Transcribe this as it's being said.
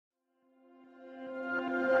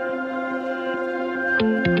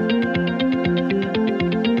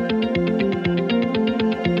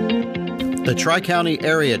The Tri-County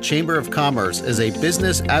Area Chamber of Commerce is a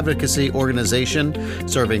business advocacy organization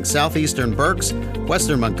serving southeastern Berks,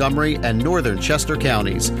 western Montgomery, and northern Chester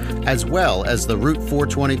counties, as well as the Route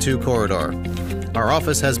 422 corridor. Our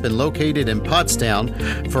office has been located in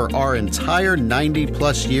Pottstown for our entire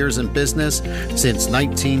 90-plus years in business since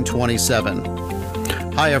 1927.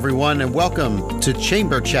 Hi, everyone, and welcome to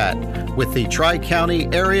Chamber Chat with the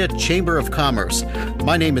Tri-County Area Chamber of Commerce.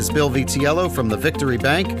 My name is Bill Vitiello from the Victory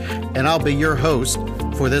Bank, and I'll be your host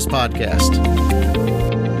for this podcast.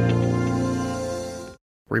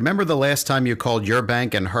 Remember the last time you called your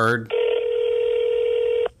bank and heard?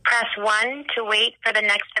 Press 1 to wait for the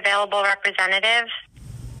next available representative.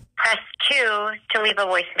 Press 2 to leave a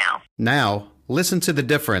voicemail. Now, listen to the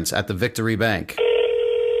difference at the Victory Bank.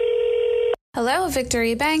 Hello,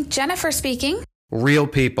 Victory Bank. Jennifer speaking. Real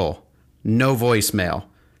people. No voicemail.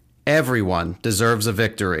 Everyone deserves a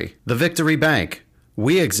victory. The Victory Bank.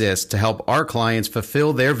 We exist to help our clients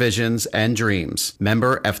fulfill their visions and dreams.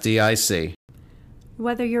 Member FDIC.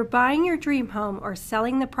 Whether you're buying your dream home or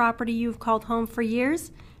selling the property you've called home for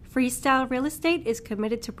years, Freestyle Real Estate is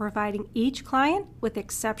committed to providing each client with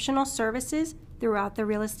exceptional services throughout the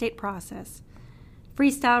real estate process.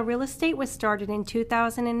 Freestyle Real Estate was started in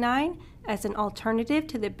 2009 as an alternative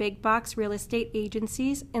to the big box real estate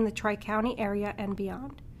agencies in the Tri-County area and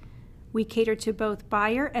beyond. We cater to both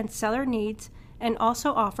buyer and seller needs and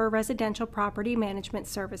also offer residential property management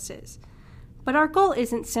services. But our goal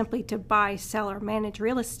isn't simply to buy, sell, or manage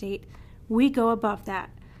real estate. We go above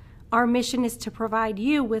that. Our mission is to provide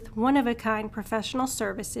you with one-of-a-kind professional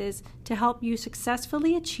services to help you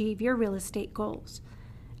successfully achieve your real estate goals.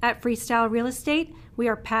 At Freestyle Real Estate, we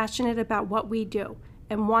are passionate about what we do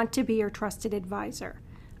and want to be your trusted advisor,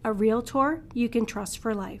 a realtor you can trust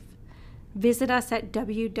for life. Visit us at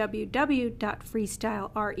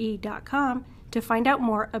www.freestylere.com to find out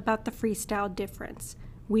more about the Freestyle difference.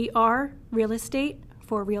 We are real estate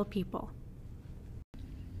for real people.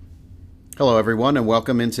 Hello, everyone, and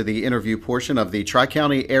welcome into the interview portion of the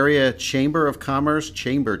Tri-County Area Chamber of Commerce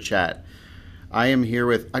Chamber Chat. I am here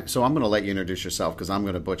with, so I'm going to let you introduce yourself because I'm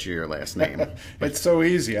going to butcher your last name. It's so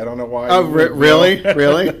easy. I don't know why. Oh, really?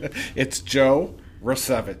 Really? It's Joe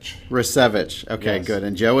Rasevich. Rasevich. Okay, Yes. good.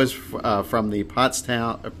 And Joe is from the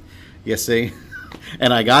Pottstown, you see?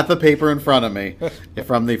 And I got the paper in front of me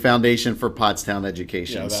from the Foundation for Pottstown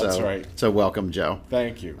Education. Yeah, that's right. So welcome, Joe.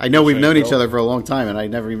 Thank you. I know we've known each Bill. other for a long time, and I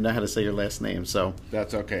never even know how to say your last name. So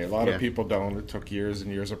That's okay. A lot Yeah. of people don't. It took years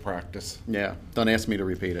and years of practice. yeah, don't ask me to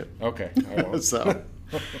repeat it. Okay, I won't. So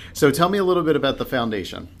tell me a little bit about the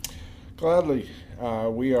foundation. Gladly.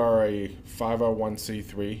 We are a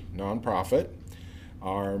 501c3 nonprofit.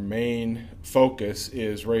 Our main focus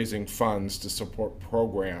is raising funds to support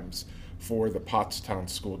programs for the Pottstown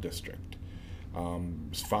School District. It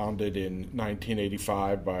was founded in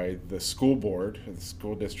 1985 by the school board, the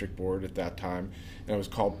school district board at that time, and it was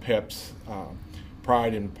called PIPS,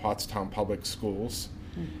 Pride in Pottstown Public Schools.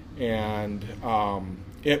 And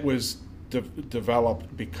it was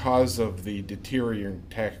developed because of the deteriorating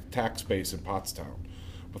tax base in Pottstown.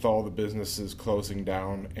 With all the businesses closing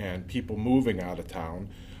down and people moving out of town,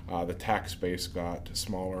 the tax base got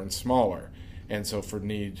smaller and smaller. And so for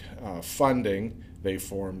funding, they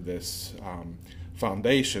formed this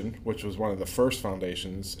foundation, which was one of the first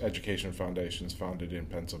foundations, education foundations founded in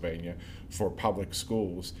Pennsylvania for public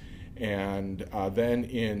schools. And then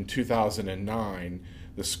in 2009,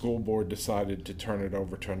 the school board decided to turn it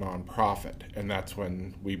over to a nonprofit, and that's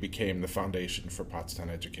when we became the Foundation for Pottstown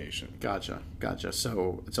Education. Gotcha.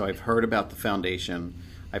 So I've heard about the foundation.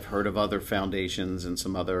 I've heard of other foundations in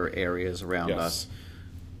some other areas around Yes. us.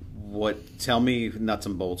 Tell me nuts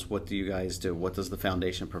and bolts. What do you guys do? What does the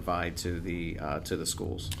foundation provide to the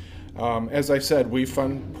schools? As I said, we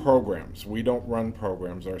fund programs. We don't run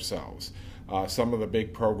programs ourselves. Some of the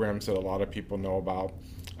big programs that a lot of people know about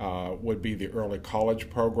would be the early college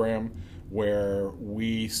program, where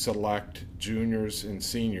we select juniors and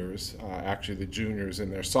seniors, actually the juniors in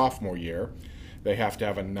their sophomore year. They have to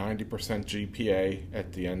have a 90% GPA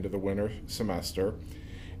at the end of the winter semester,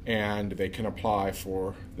 and they can apply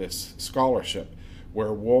for this scholarship,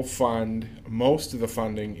 where we'll fund, most of the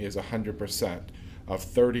funding is 100% of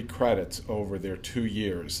 30 credits over their 2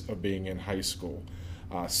 years of being in high school.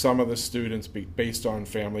 Some of the students, based on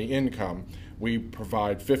family income, we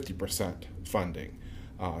provide 50% funding,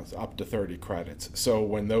 up to 30 credits. So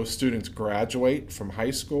when those students graduate from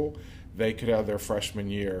high school, they could have their freshman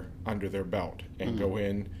year under their belt and go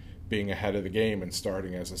in being ahead of the game and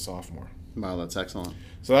starting as a sophomore. Wow, that's excellent.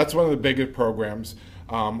 So that's one of the bigger programs.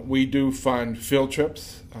 We do fund field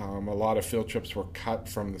trips. A lot of field trips were cut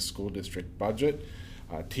from the school district budget.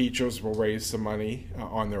 Teachers will raise some money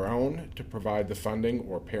on their own to provide the funding,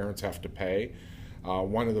 or parents have to pay.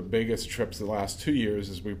 One of the biggest trips the last 2 years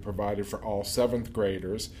is we provided for all 7th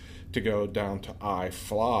graders to go down to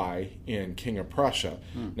iFly in King of Prussia.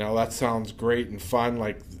 Now that sounds great and fun,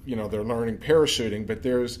 like they're learning parachuting, but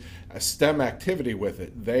there's a STEM activity with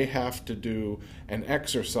it. They have to do an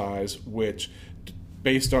exercise which,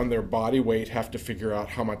 based on their body weight, have to figure out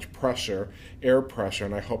how much pressure, air pressure,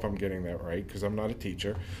 and I hope I'm getting that right because I'm not a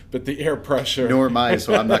teacher, but the air pressure. Nor am I,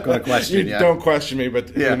 so I'm not going to question you. Don't question me, but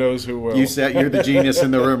who knows who will. You're the genius in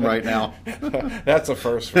the room right now. That's a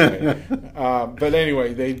first for me. But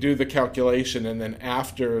anyway, they do the calculation, and then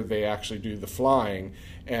after they actually do the flying,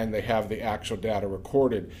 and they have the actual data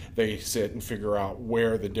recorded, they sit and figure out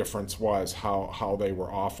where the difference was, how they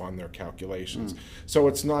were off on their calculations. So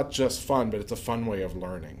it's not just fun, but it's a fun way of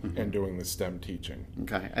learning and doing the STEM teaching.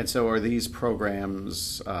 Okay. And so are these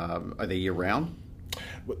programs, are they year-round?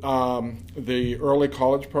 The early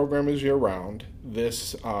college program is year-round.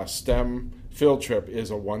 This STEM field trip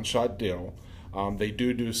is a one-shot deal. They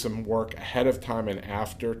do some work ahead of time and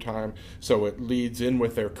after time, so it leads in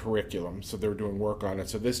with their curriculum, so they're doing work on it.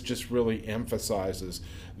 So this just really emphasizes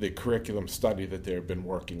the curriculum study that they've been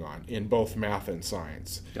working on in both math and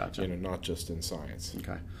science. Gotcha. Not just in science.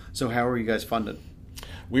 Okay. So how are you guys funded?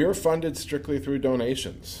 We are funded strictly through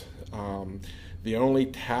donations. The only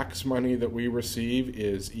tax money that we receive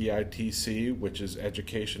is EITC, which is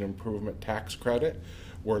Education Improvement Tax Credit,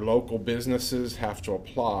 where local businesses have to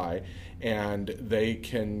apply, and they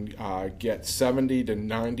can get 70 to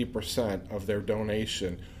 90% of their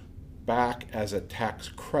donation back as a tax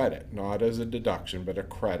credit, not as a deduction, but a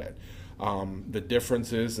credit. The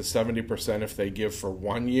difference is the 70% if they give for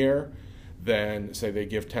 1 year, then say they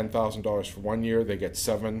give $10,000 for 1 year, they get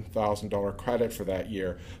 $7,000 credit for that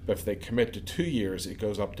year. But if they commit to 2 years, it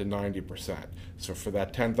goes up to 90%. So for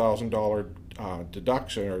that $10,000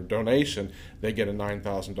 deduction or donation, they get a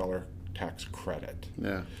 $9,000 tax credit.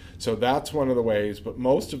 Yeah. So that's one of the ways, but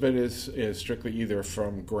most of it is strictly either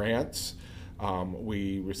from grants.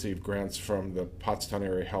 We receive grants from the Pottstown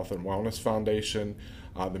Area Health and Wellness Foundation,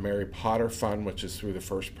 the Mary Potter Fund, which is through the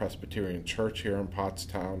First Presbyterian Church here in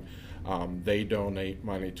Pottstown. They donate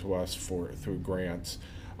money to us through grants,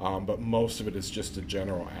 but most of it is just a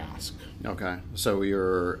general ask. Okay. So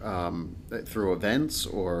you're through events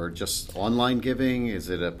or just online giving? Is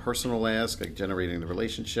it a personal ask, like generating the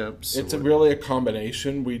relationships? It's really a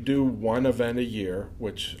combination. We do one event a year,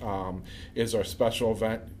 which is our special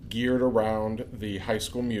event geared around the high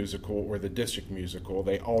school musical or the district musical.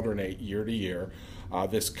 They alternate year to year.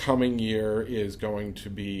 This coming year is going to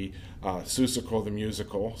be Seussical the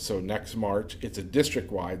Musical, so next March. It's a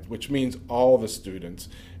district-wide, which means all the students,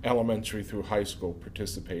 elementary through high school,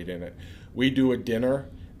 participate in it. We do a dinner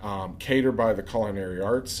catered by the Culinary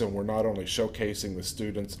Arts, so we're not only showcasing the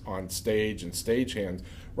students on stage and stagehands,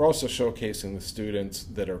 we're also showcasing the students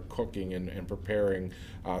that are cooking and preparing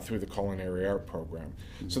through the Culinary Art program.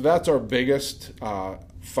 So that's our biggest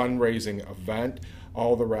fundraising event.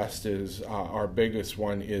 All the rest is, our biggest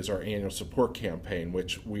one is our annual support campaign,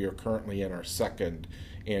 which we are currently in our second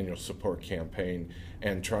annual support campaign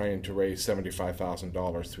and trying to raise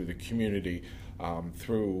 $75,000 through the community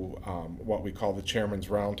through what we call the Chairman's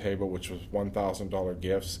Roundtable, which was $1,000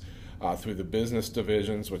 gifts, through the business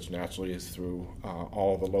divisions, which naturally is through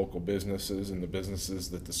all the local businesses and the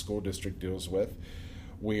businesses that the school district deals with.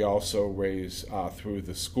 We also raise through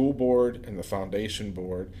the school board and the foundation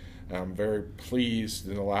board. I'm very pleased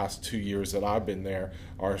in the last 2 years that I've been there,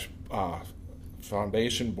 our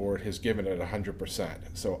foundation board has given it 100%.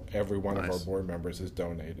 So every one of our board members has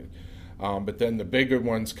donated. But then the bigger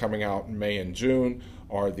ones coming out in May and June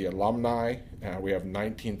are the alumni. We have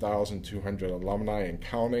 19,200 alumni and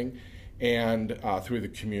counting, and through the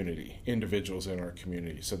community, individuals in our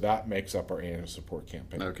community. So that makes up our annual support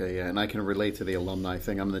campaign. Okay, yeah, and I can relate to the alumni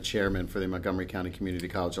thing. I'm the chairman for the Montgomery County Community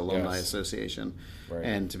College Alumni Association. Right.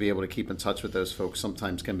 And to be able to keep in touch with those folks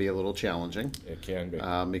sometimes can be a little challenging. It can be.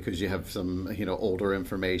 Because you have some, older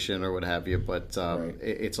information or what have you, but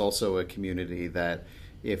it's also a community that,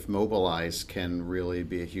 if mobilized, can really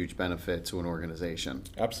be a huge benefit to an organization.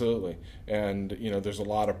 Absolutely. And, there's a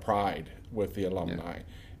lot of pride with the alumni.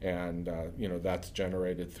 Yeah. And, that's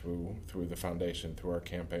generated through the foundation, through our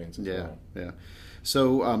campaigns as well. Yeah.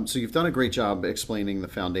 So you've done a great job explaining the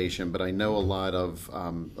foundation, but I know a lot of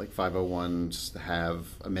 501s have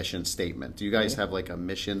a mission statement. Do you guys have a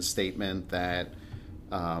mission statement that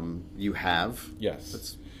you have? Yes.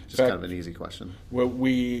 That's just kind of an easy question. Well,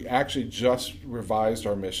 we actually just revised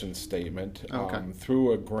our mission statement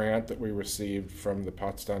through a grant that we received from the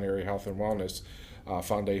Pottstown Area Health and Wellness.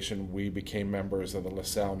 Foundation, we became members of the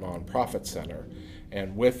LaSalle Nonprofit Center.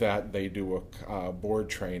 And with that, they do a board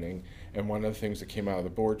training. And one of the things that came out of the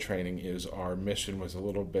board training is our mission was a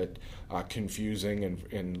little bit confusing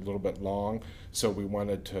and a little bit long, so we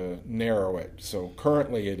wanted to narrow it. So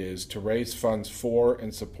currently it is to raise funds for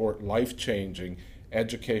and support life-changing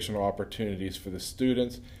educational opportunities for the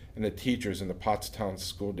students and the teachers in the Pottstown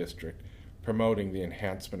School District, promoting the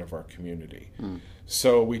enhancement of our community.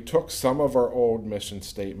 So we took some of our old mission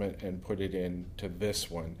statement and put it into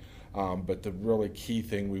this one. But the really key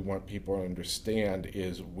thing we want people to understand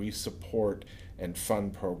is we support and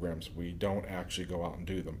fund programs. We don't actually go out and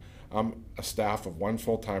do them. I'm a staff of one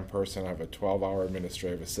full-time person. I have a 12-hour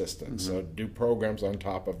administrative assistant. So do programs on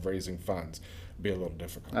top of raising funds be a little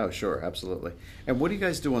difficult. Oh, sure, absolutely. And what do you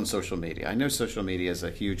guys do on social media? I know social media is a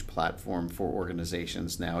huge platform for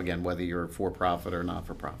organizations now, again, whether you're for-profit or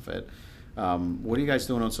not-for-profit. What are you guys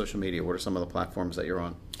doing on social media? What are some of the platforms that you're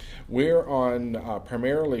on? We're on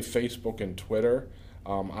primarily Facebook and Twitter.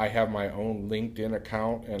 I have my own LinkedIn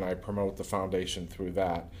account, and I promote the foundation through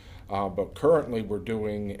that. But currently we're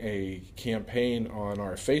doing a campaign on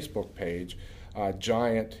our Facebook page.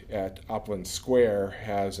 Giant at Upland Square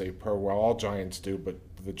has a well, all Giants do, but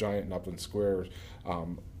the Giant in Upland Square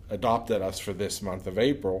adopted us for this month of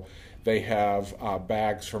April. They have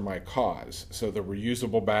bags for my cause. So the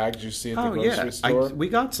reusable bags you see at the grocery store. We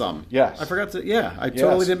got some. Yes. I forgot to, I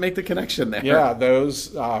totally didn't make the connection there. Yeah, those,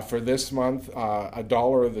 for this month,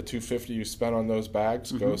 $1 of the $2.50 you spent on those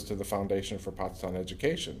bags goes to the Foundation for Pottstown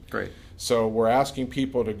Education. Great. So we're asking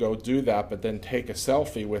people to go do that, but then take a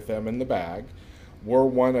selfie with them in the bag. We're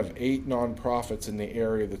one of 8 nonprofits in the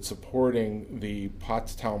area that's supporting the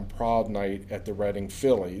Pottstown Proud Night at the Reading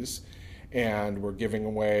Phillies, and we're giving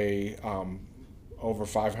away over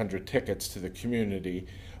 500 tickets to the community.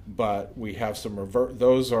 But we have some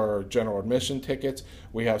those are general admission tickets.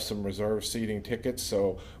 We have some reserved seating tickets,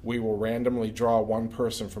 so we will randomly draw one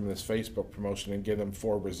person from this Facebook promotion and give them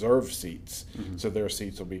 4 reserved seats, so their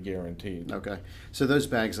seats will be guaranteed. Okay. So those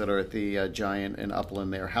bags that are at the Giant in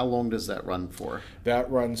Upland there, how long does that run for? That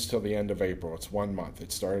runs till the end of April. It's 1 month.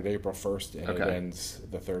 It started April 1st and it ends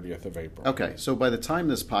the 30th of April. Okay. So by the time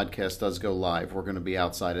this podcast does go live, we're going to be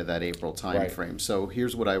outside of that April time frame. So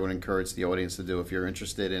here's what I would encourage the audience to do. If you're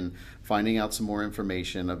interested in finding out some more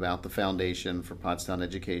information about the Foundation for Pottstown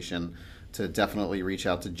Education, to definitely reach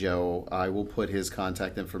out to Joe. I will put his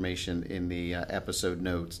contact information in the episode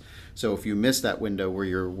notes. So if you missed that window where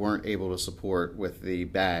you weren't able to support with the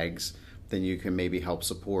bags, then you can maybe help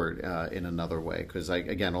support in another way. Because,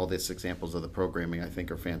 again, all these examples of the programming I think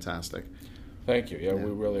are fantastic. Thank you. Yeah,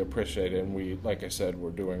 we really appreciate it. And we, like I said,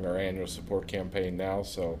 we're doing our annual support campaign now,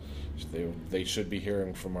 so they should be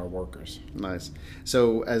hearing from our workers. Nice.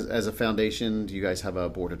 So as a foundation, do you guys have a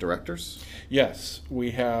board of directors? Yes.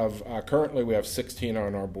 We have, currently we have 16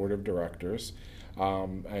 on our board of directors.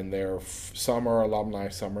 And some are alumni,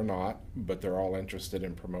 some are not, but they're all interested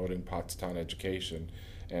in promoting Pottstown education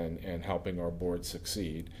and helping our board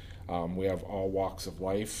succeed. We have all walks of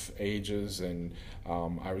life, ages, and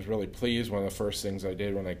I was really pleased. One of the first things I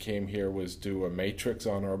did when I came here was do a matrix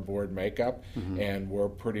on our board makeup, and we're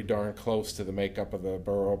pretty darn close to the makeup of the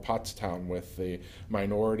borough of Pottstown with the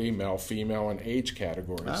minority, male, female, and age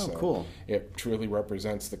categories. Oh, so cool. It truly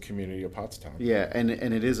represents the community of Pottstown. Yeah, and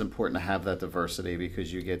it is important to have that diversity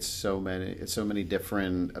because you get so many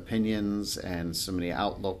different opinions and so many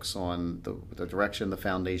outlooks on the direction the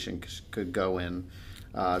foundation could go in.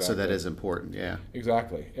 Exactly. So that is important, yeah.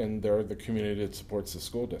 Exactly, and they're the community that supports the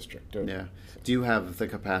school district, too. Yeah. Do you have the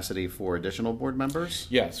capacity for additional board members?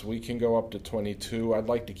 Yes, we can go up to 22. I'd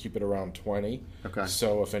like to keep it around 20. Okay.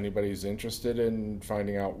 So if anybody's interested in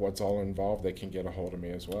finding out what's all involved, they can get a hold of me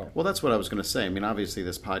as well. Well, that's what I was going to say. I mean, obviously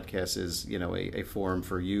this podcast is, a forum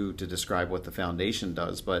for you to describe what the foundation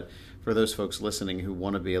does, but for those folks listening who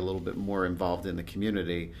want to be a little bit more involved in the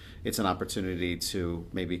community, it's an opportunity to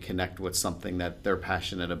maybe connect with something that they're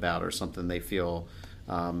passionate about or something they feel,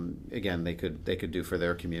 again, they could do for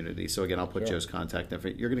their community. So again, I'll put Joe's contact info.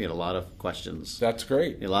 You're going to get a lot of questions. That's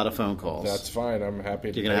great. A lot of phone calls. That's fine. I'm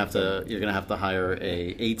happy to. You're going to have to hire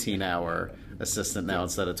a 18-hour assistant now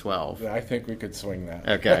instead of 12. I think we could swing that.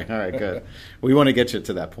 Okay. All right. Good. We want to get you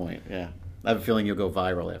to that point. Yeah. I have a feeling you'll go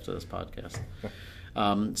viral after this podcast.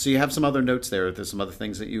 So you have some other notes there. There's some other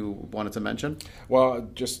things that you wanted to mention? Well,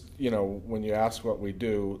 just, when you ask what we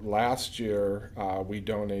do, last year we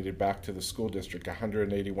donated back to the school district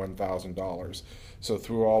 $181,000. So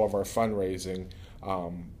through all of our fundraising,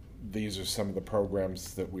 these are some of the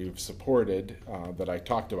programs that we've supported that I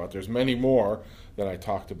talked about. There's many more that I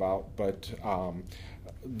talked about, but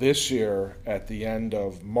this year at the end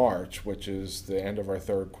of March, which is the end of our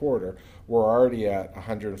third quarter, we're already at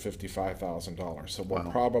 $155,000. So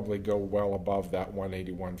we'll probably go well above that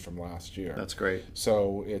 181 from last year. That's great.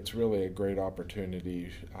 So it's really a great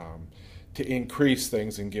opportunity to increase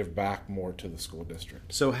things and give back more to the school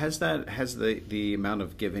district. So has the amount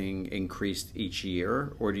of giving increased each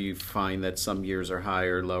year, or do you find that some years are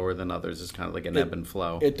higher, lower than others? It's kind of like an ebb and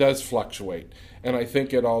flow. It does fluctuate, and I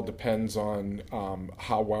think it all depends on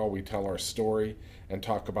how well we tell our story and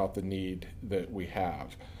talk about the need that we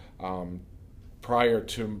have. Prior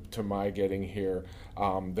to my getting here,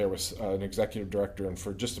 there was an executive director, and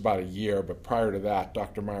for just about a year, but prior to that,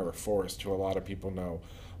 Dr. Myra Forrest, who a lot of people know,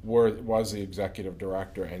 was the executive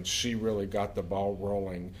director, and she really got the ball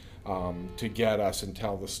rolling to get us and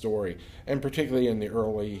tell the story, and particularly in the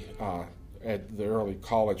early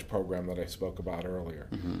college program that I spoke about earlier.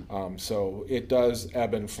 So it does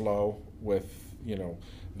ebb and flow with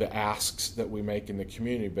the asks that we make in the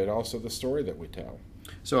community, but also the story that we tell.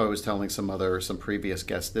 So I was telling some previous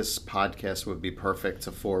guests, this podcast would be perfect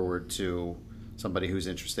to forward to somebody who's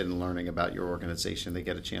interested in learning about your organization. They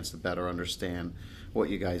get a chance to better understand what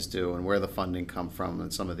you guys do and where the funding come from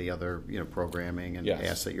and some of the other programming and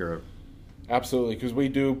asks that you're... Absolutely, because we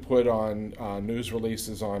do put on news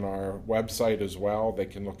releases on our website as well. They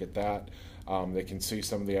can look at that. They can see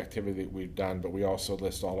some of the activity that we've done, but we also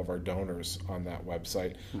list all of our donors on that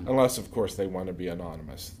website, unless, of course, they want to be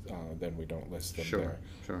anonymous. Then we don't list them there.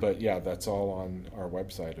 Sure. But, yeah, that's all on our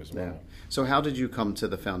website as well. So how did you come to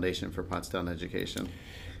the Foundation for Pottstown Education?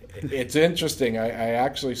 It's interesting. I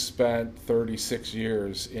actually spent 36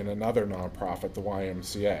 years in another nonprofit, the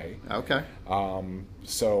YMCA. Okay.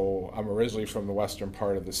 So I'm originally from the western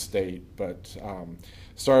part of the state, but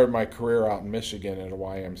started my career out in Michigan at a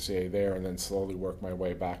YMCA there, and then slowly worked my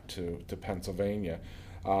way back to Pennsylvania.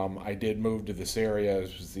 I did move to this area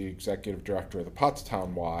as the executive director of the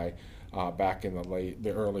Pottstown Y back in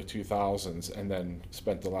the early 2000s, and then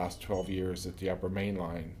spent the last 12 years at the Upper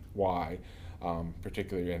Mainline Y.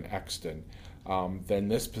 Particularly in Exton. Then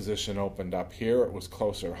this position opened up here. It was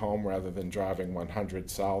closer home rather than driving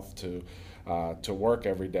 100 south to work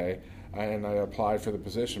every day. And I applied for the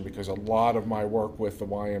position because a lot of my work with the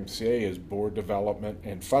YMCA is board development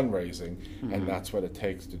and fundraising, and that's what it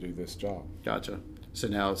takes to do this job. Gotcha.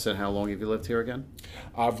 So how long have you lived here again?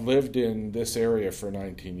 I've lived in this area for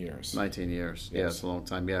 19 years. 19 years. Yes. Yeah, it's a long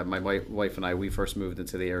time. Yeah, my wife and I, we first moved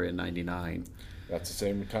into the area in 99. That's the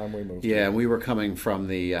same time we moved. Yeah, we were coming from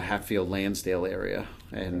the Hatfield-Lansdale area,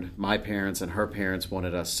 and my parents and her parents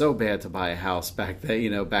wanted us so bad to buy a house back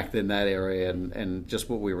then, back in that area, and just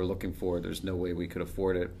what we were looking for, there's no way we could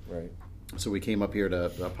afford it. Right. So we came up here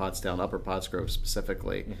to Pottstown, Upper Pottsgrove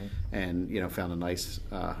specifically, and found a nice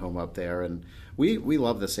home up there, and we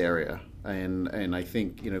love this area, and I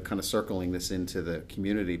think kind of circling this into the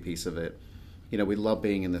community piece of it, we love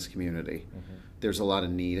being in this community. There's a lot of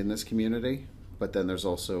need in this community. But then there's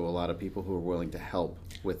also a lot of people who are willing to help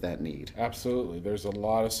with that need. Absolutely. There's a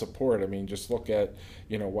lot of support. I mean, just look at,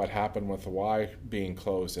 what happened with the Y being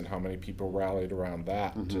closed and how many people rallied around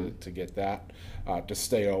that to get that to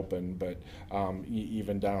stay open. But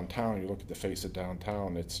even downtown, you look at the face of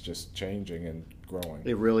downtown, it's just changing and growing.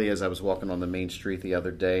 It really is. I was walking on the main street the other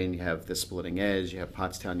day, and you have the Splitting Edge, you have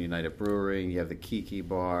Pottstown United Brewing, you have the Kiki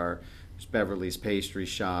Bar, there's Beverly's Pastry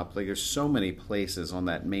Shop. Like, there's so many places on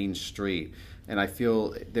that main street. And I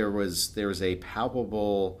feel there was a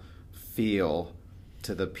palpable feel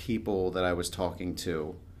to the people that I was talking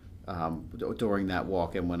to during that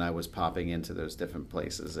walk and when I was popping into those different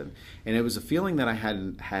places. And it was a feeling that I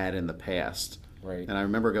hadn't had in the past. Right. And I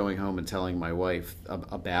remember going home and telling my wife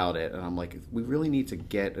about it. And I'm like, we really need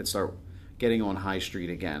to start getting on High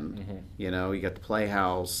Street again. You got the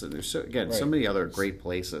Playhouse, and there's so many other great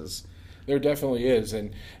places. There definitely is,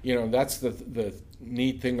 and that's the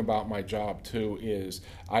neat thing about my job too, is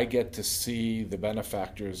I get to see the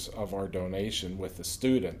benefactors of our donation with the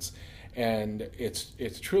students, and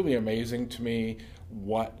it's truly amazing to me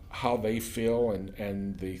how they feel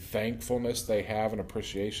and the thankfulness they have and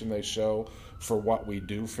appreciation they show for what we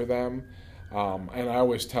do for them. And I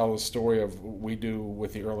always tell the story of we do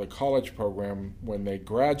with the early college program when they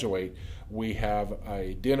graduate. We have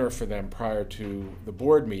a dinner for them prior to the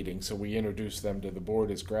board meeting, so we introduce them to the board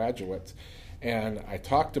as graduates. And I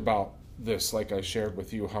talked about this, like I shared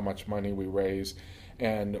with you, how much money we raise.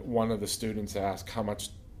 And one of the students asked, how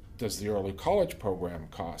much does the early college program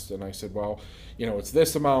cost? And I said, well, it's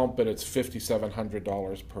this amount, but it's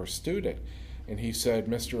 $5,700 per student. And he said,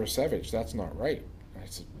 Mr. Rasevich, that's not right. I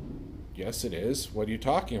said, yes, it is. What are you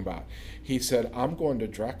talking about? He said, I'm going to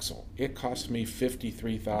Drexel. It cost me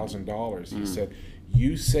 $53,000. He said,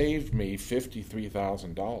 you saved me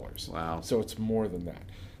 $53,000. Wow. So it's more than that.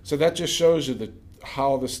 So that just shows you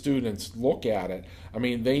how the students look at it. I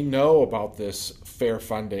mean, they know about this fair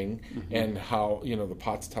funding and how, the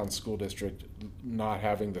Pottstown School District not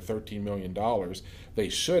having the $13 million they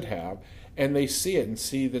should have, and they see it and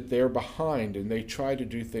see that they're behind, and they try to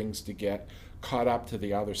do things to get caught up to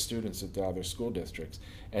the other students at the other school districts.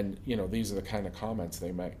 And, these are the kind of comments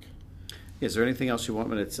they make. Is there anything else you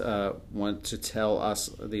want to tell us,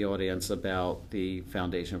 the audience, about the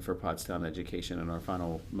Foundation for Pottstown Education in our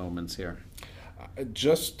final moments here?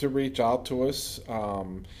 Just to reach out to us.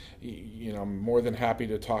 I'm more than happy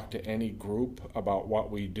to talk to any group about what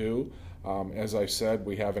we do. As I said,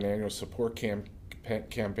 we have an annual support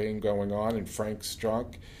campaign going on, and Frank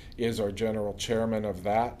Strunk is our general chairman of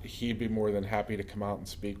that. He'd be more than happy to come out and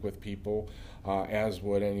speak with people, as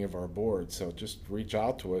would any of our boards. So just reach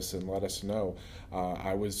out to us and let us know.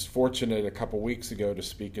 I was fortunate a couple weeks ago to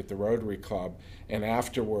speak at the Rotary Club, and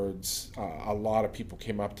afterwards a lot of people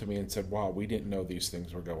came up to me and said, wow, we didn't know these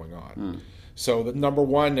things were going on. So the number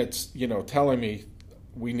one, it's telling me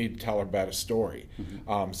we need to tell a better story.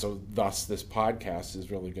 So thus this podcast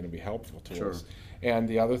is really going to be helpful to us. And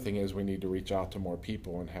the other thing is we need to reach out to more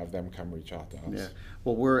people and have them come reach out to us. Yeah.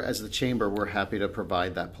 Well, as the Chamber, we're happy to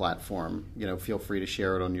provide that platform. Feel free to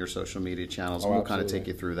share it on your social media channels. And we'll kind of take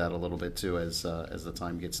you through that a little bit too as the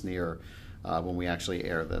time gets near when we actually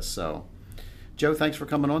air this. So, Joe, thanks for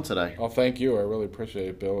coming on today. Oh, thank you. I really appreciate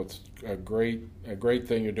it, Bill. It's a great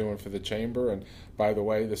thing you're doing for the Chamber. And by the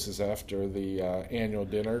way, this is after the annual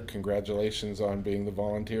dinner. Congratulations on being the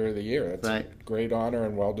Volunteer of the Year. It's a great honor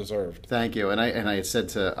and well deserved. Thank you. And I had said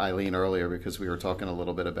to Eileen earlier, because we were talking a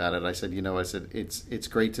little bit about it, I said, it's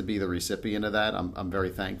great to be the recipient of that. I'm very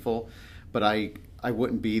thankful, but I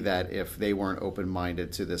wouldn't be that if they weren't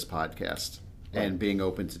open-minded to this podcast. Right. And being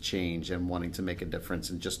open to change and wanting to make a difference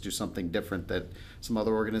and just do something different that some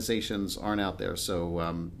other organizations aren't out there. So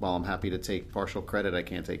while I'm happy to take partial credit, I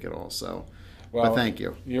can't take it all. So, but thank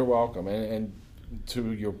you. You're welcome. And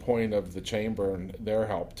to your point of the Chamber and their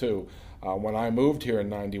help too, when I moved here in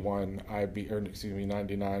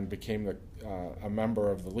 99, became a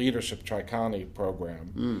member of the Leadership Tri-County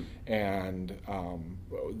program. And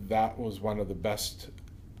that was one of the best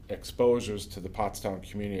exposures to the Pottstown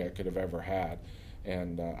community I could have ever had,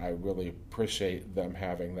 and I really appreciate them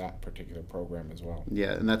having that particular program as well.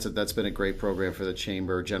 Yeah, and that's been a great program for the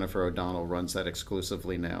Chamber. Jennifer O'Donnell runs that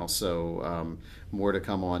exclusively now, so more to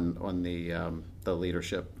come on the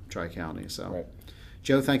Leadership Tri-County. So, right.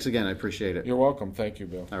 Joe, thanks again. I appreciate it. You're welcome. Thank you,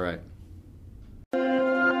 Bill. All right.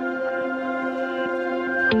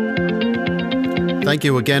 Thank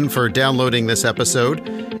you again for downloading this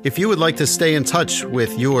episode. If you would like to stay in touch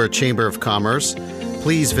with your Chamber of Commerce,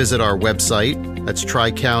 please visit our website. That's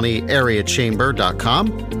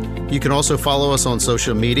tricountyareachamber.com. You can also follow us on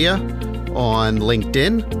social media, on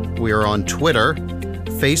LinkedIn. We are on Twitter,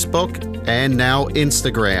 Facebook, and now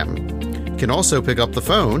Instagram. You can also pick up the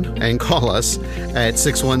phone and call us at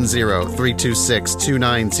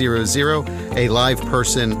 610-326-2900. A live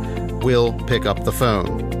person will pick up the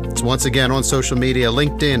phone. It's once again on social media,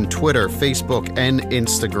 LinkedIn, Twitter, Facebook, and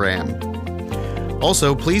Instagram.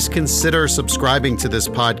 Also, please consider subscribing to this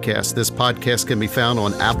podcast. This podcast can be found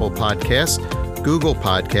on Apple Podcasts, Google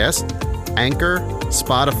Podcasts, Anchor,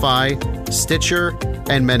 Spotify, Stitcher,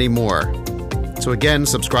 and many more. So again,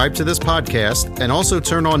 subscribe to this podcast and also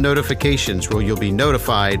turn on notifications where you'll be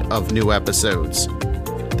notified of new episodes.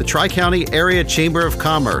 The Tri-County Area Chamber of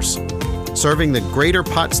Commerce, serving the greater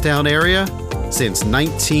Pottstown area since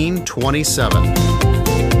 1927.